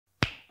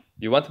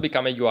Do you want to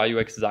become a UI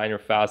UX designer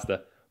fast?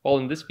 Well,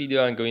 in this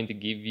video, I'm going to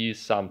give you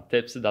some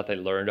tips that I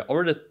learned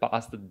over the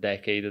past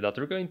decade that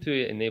are going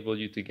to enable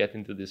you to get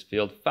into this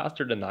field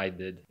faster than I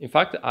did. In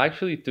fact, I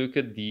actually took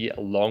the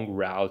long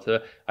route.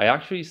 I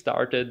actually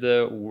started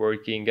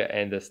working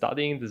and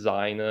studying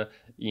design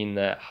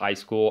in high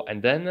school,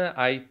 and then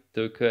I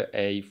took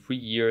a 3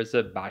 years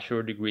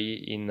bachelor degree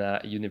in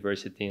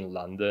university in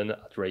London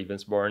at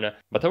Ravensbourne.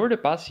 But over the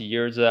past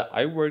years,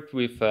 I worked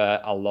with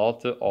a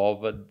lot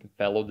of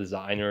fellow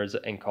designers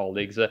and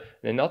colleagues, and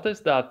I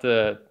noticed that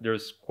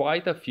there's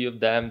quite a few of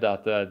them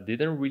that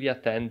didn't really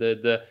attend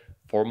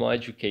formal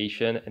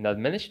education and that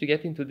managed to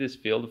get into this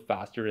field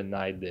faster than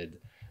I did.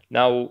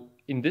 Now,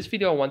 in this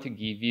video, I want to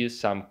give you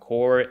some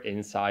core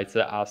insights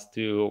as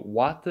to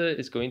what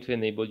is going to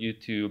enable you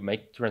to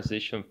make the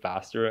transition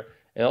faster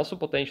and also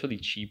potentially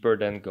cheaper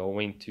than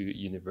going to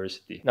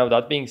university. Now,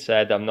 that being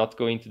said, I'm not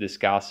going to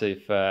discuss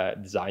if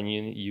design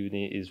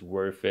uni is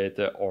worth it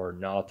or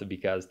not,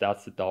 because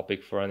that's the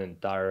topic for an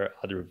entire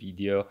other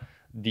video.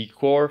 The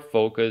core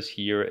focus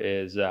here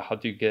is how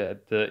to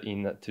get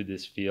into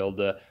this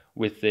field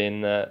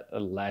within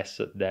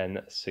less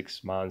than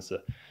 6 months.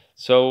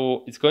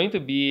 So it's going to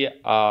be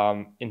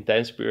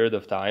intense period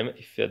of time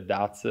if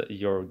that's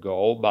your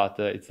goal, but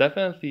it's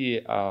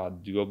definitely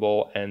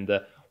doable. And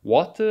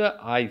what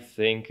I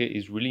think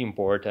is really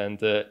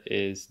important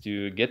is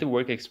to get the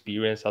work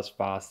experience as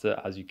fast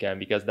as you can,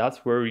 because that's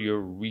where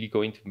you're really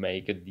going to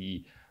make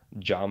the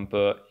jump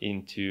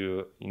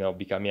into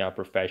becoming a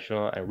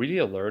professional and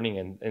really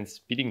learning and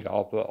speeding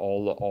up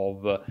all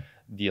of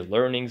the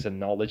learnings and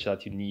knowledge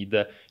that you need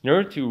in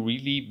order to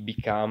really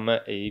become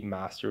a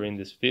master in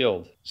this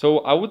field. So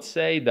I would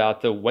say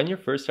that when you're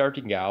first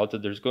starting out,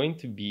 there's going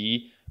to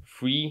be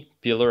 3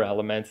 pillar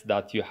elements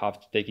that you have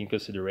to take in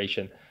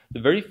consideration. The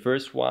very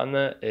first one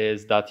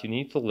is that you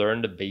need to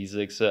learn the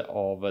basics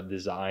of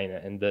design,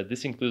 and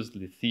this includes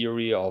the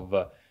theory of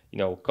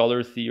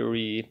color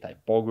theory,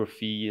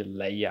 typography,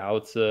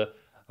 layouts,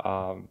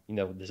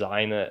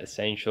 design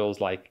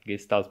essentials like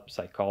Gestalt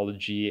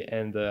psychology,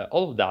 and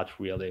all of that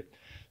really.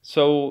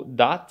 So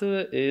that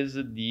is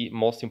the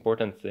most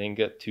important thing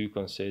to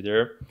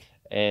consider.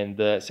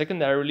 And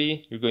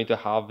secondarily, you're going to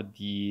have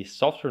the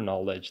software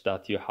knowledge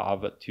that you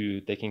have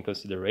to take in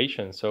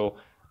consideration. So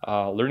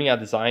learning a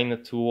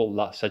design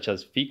tool such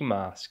as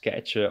Figma,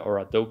 Sketch, or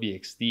Adobe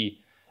XD.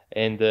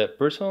 And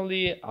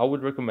personally, I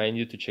would recommend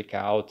you to check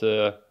out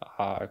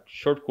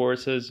short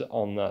courses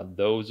on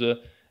those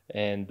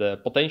and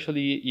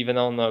potentially even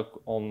on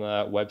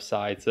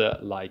websites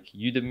like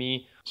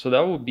Udemy. So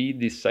that would be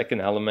the second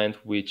element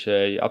which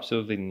you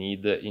absolutely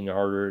need in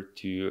order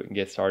to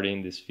get started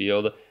in this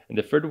field. And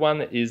the third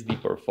one is the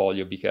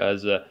portfolio,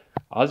 because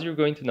as you're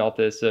going to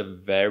notice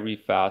very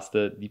fast,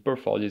 the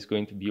portfolio is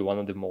going to be one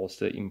of the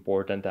most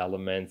important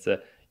elements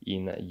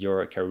in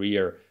your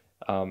career.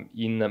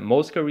 In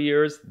most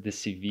careers, the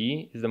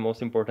CV is the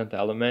most important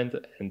element,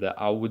 and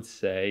I would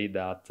say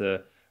that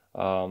the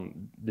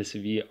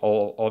CV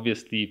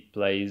obviously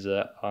plays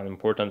an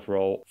important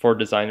role for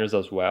designers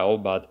as well.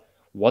 But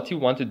what you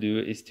want to do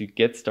is to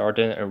get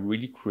started and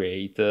really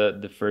create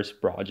the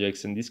first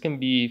projects, and this can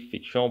be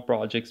fictional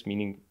projects,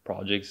 meaning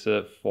projects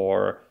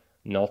for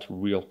not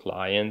real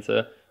clients,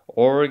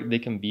 or they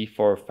can be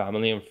for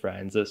family and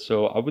friends.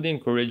 So I would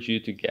encourage you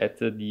to get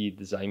the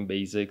design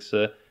basics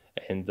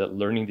and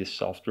learning the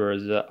software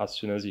as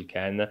soon as you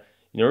can,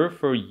 in order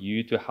for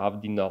you to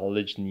have the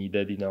knowledge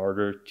needed in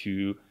order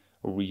to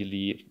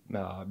really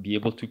be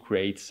able to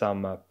create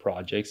some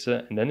projects.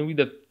 And then with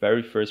the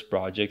very first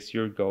projects,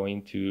 you're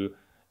going to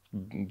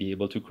be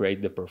able to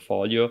create the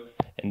portfolio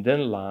and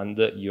then land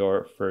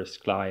your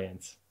first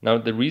clients. Now,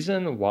 the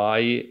reason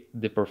why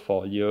the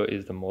portfolio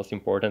is the most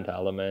important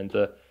element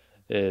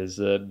is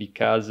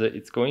because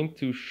it's going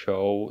to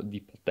show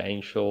the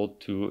potential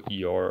to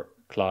your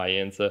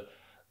clients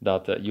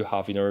that you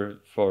have in order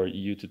for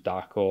you to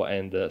tackle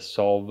and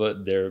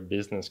solve their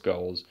business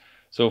goals.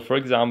 So for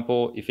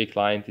example, if a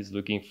client is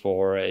looking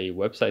for a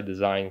website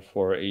design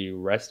for a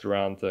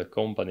restaurant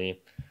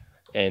company,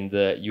 and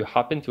you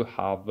happen to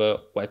have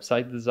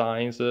website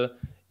designs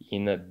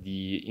in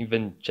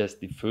even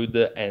just the food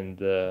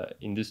and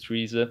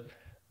industries,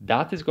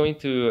 that is going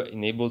to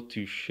enable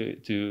to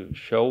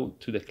show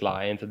to the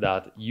client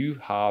that you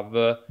have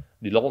the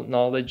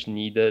knowledge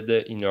needed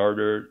in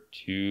order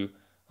to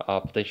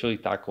potentially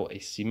tackle a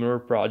similar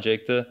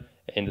project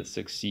and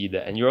succeed.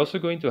 And you're also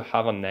going to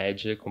have an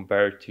edge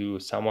compared to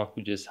someone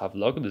who just have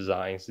logo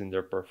designs in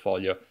their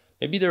portfolio.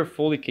 Maybe they're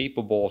fully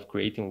capable of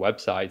creating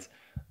websites,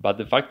 but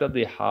the fact that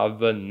they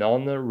have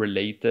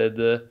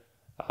non-related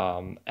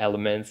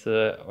elements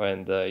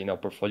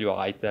and portfolio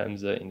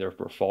items in their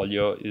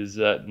portfolio is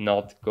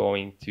not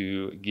going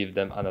to give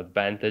them an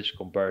advantage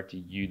compared to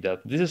you.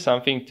 That this is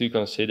something to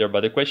consider.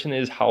 But the question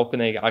is, how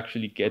can I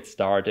actually get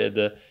started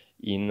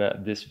in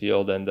this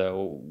field, and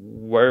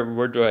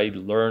where do I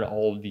learn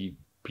all the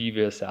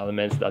previous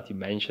elements that you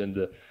mentioned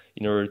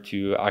in order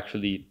to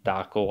actually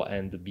tackle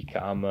and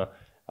become a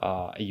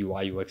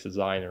UI UX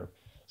designer?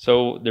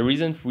 So there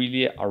isn't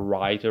really a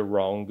right or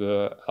wrong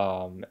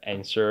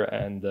answer,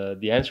 and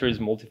the answer is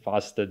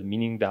multifaceted,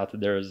 meaning that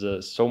there's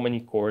so many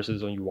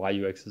courses on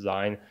UI UX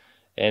design,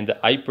 and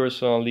I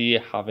personally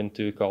haven't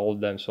took all of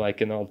them, so I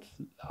cannot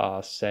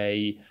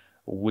say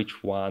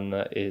which one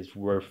is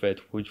worth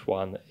it, which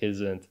one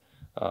isn't,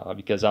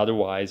 because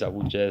otherwise I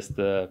would just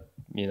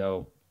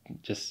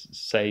just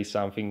say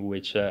something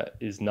which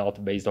is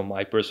not based on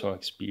my personal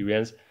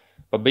experience,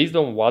 but based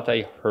on what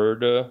I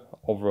heard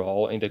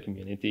overall in the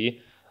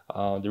community.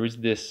 There is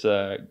this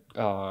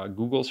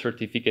Google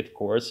certificate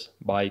course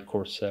by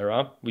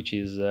Coursera, which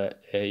is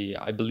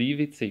I believe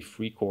it's a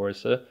free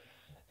course,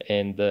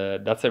 and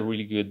that's a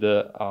really good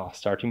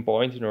starting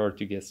point in order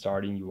to get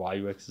started in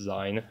UI UX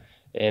design.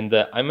 And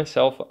I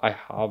myself, I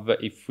have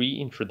a free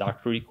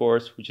introductory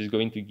course, which is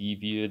going to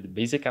give you the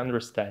basic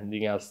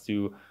understanding as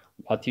to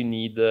what you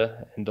need,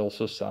 and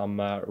also some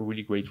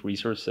really great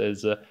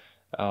resources,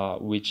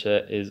 which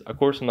is a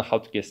course on how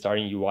to get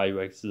started in UI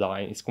UX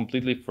design. It's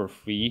completely for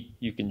free.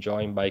 You can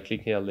join by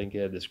clicking a link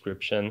in the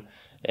description.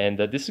 And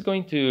this is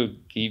going to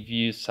give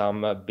you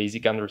some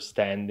basic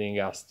understanding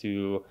as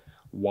to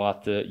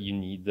what you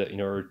need in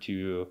order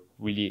to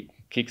really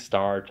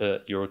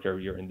kickstart your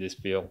career in this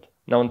field.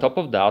 Now, on top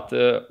of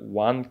that,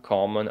 one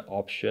common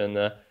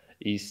option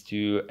is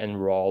to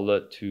enroll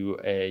to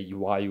a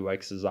UI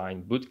UX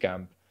design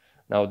bootcamp.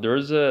 Now,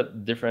 there's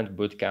different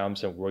boot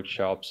camps and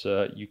workshops.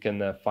 You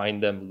can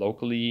find them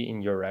locally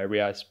in your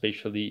area,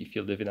 especially if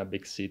you live in a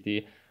big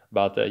city.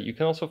 But you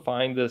can also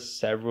find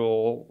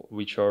several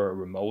which are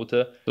remote.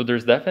 So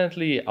there's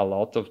definitely a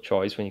lot of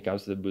choice when it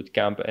comes to the boot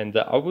camp. And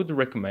I would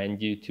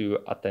recommend you to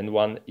attend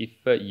one if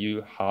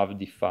you have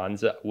the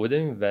funds. I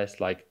wouldn't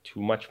invest like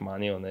too much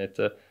money on it.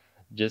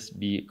 Just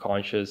be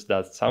conscious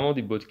that some of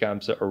the boot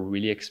camps are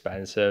really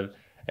expensive.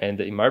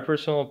 And in my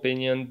personal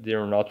opinion,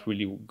 they're not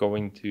really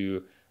going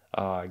to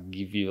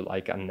give you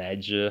like an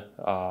edge,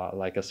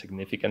 like a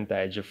significant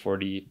edge for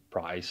the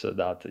price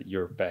that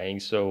you're paying.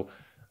 So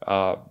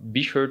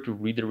be sure to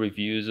read the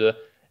reviews,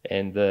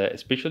 and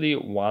especially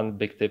one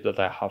big tip that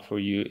I have for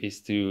you is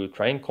to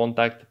try and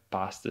contact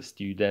past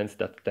students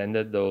that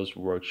attended those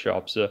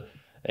workshops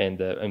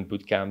and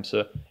boot camps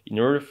in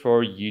order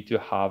for you to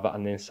have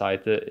an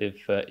insight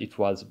if it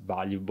was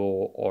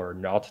valuable or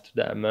not to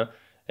them.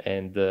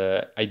 And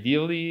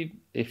ideally,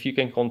 if you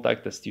can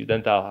contact a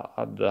student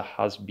that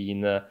has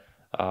been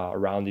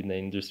around in the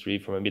industry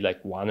for maybe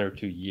like 1 or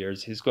 2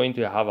 years, he's going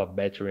to have a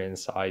better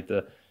insight,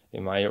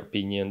 in my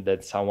opinion,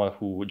 than someone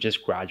who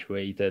just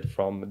graduated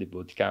from the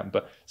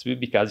bootcamp. So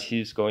because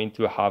he's going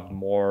to have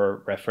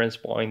more reference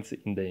points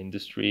in the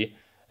industry,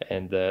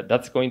 and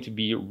that's going to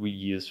be really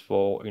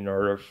useful in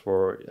order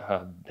for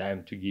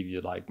them to give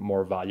you like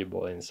more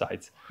valuable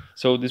insights.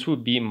 So this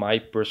would be my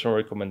personal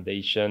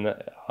recommendation.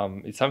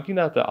 It's something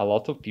that a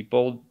lot of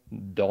people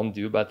don't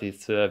do, but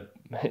it's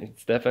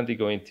definitely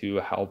going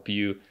to help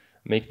you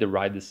make the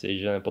right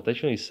decision and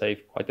potentially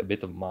save quite a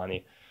bit of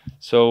money.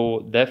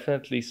 So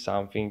definitely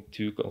something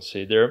to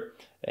consider.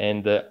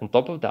 And on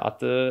top of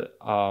that,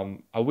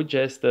 I would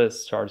just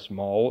start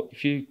small.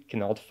 If you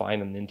cannot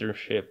find an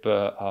internship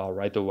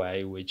right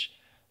away, which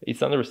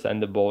it's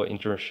understandable,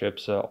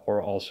 internships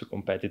are also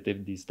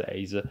competitive these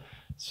days.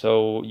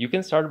 So you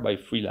can start by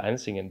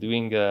freelancing and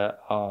doing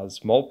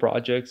small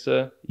projects.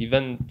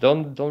 Even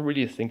don't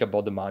really think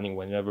about the money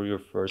whenever you're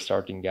first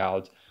starting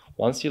out.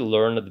 Once you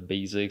learn the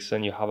basics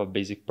and you have a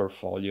basic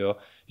portfolio,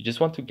 you just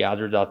want to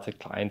gather that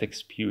client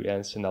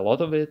experience. And a lot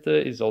of it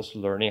is also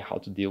learning how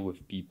to deal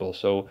with people.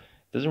 So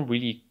it doesn't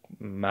really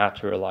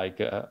matter like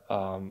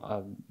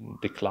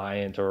the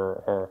client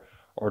or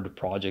the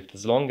project,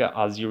 as long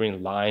as you're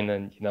in line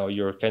and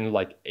you're kind of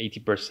like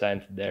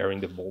 80% there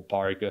in the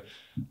ballpark,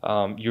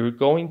 you're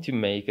going to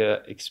make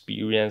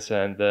experience,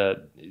 and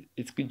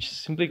it's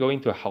simply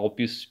going to help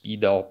you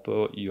speed up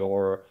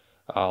your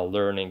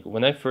learning.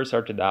 When I first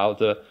started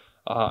out,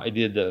 I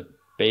did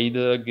paid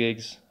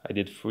gigs, I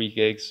did free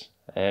gigs,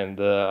 and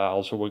I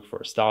also worked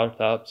for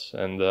startups,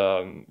 and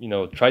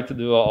tried to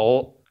do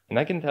all. And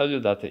I can tell you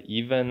that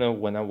even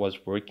when I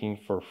was working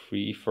for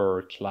free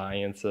for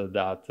clients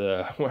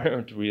that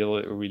weren't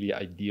really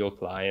ideal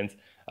clients,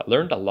 I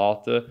learned a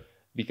lot,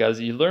 because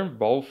you learn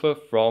both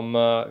from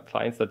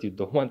clients that you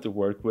don't want to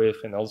work with,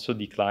 and also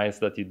the clients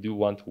that you do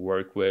want to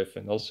work with,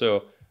 and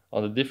also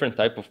on the different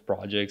type of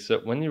projects.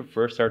 When you're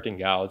first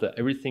starting out,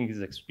 everything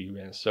is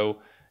experience. So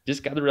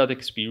just gather that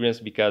experience,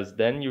 because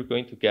then you're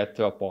going to get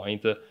to a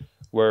point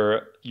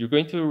where you're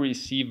going to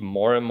receive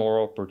more and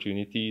more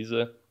opportunities,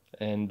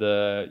 and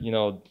the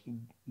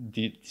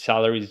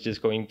salary is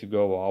just going to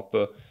go up,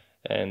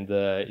 and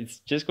it's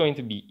just going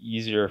to be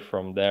easier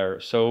from there.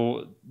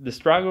 So the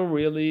struggle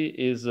really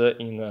is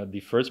in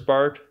the first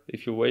part,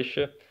 if you wish,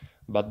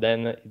 but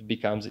then it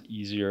becomes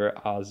easier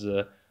as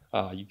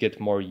you get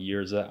more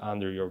years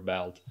under your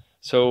belt.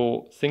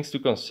 So things to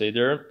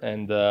consider,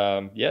 and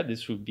yeah,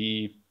 this would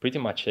be pretty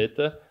much it.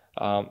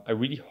 I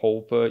really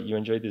hope you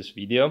enjoyed this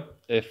video.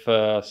 If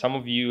some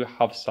of you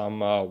have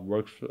some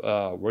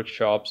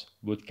workshops,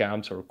 boot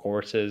camps, or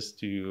courses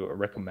to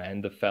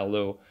recommend a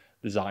fellow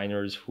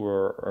designers who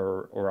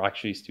are or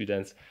actually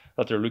students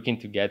that are looking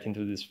to get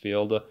into this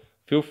field,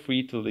 feel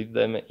free to leave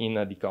them in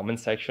the comment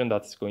section.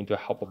 That's going to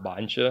help a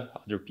bunch of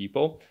other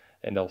people,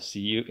 and I'll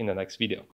see you in the next video.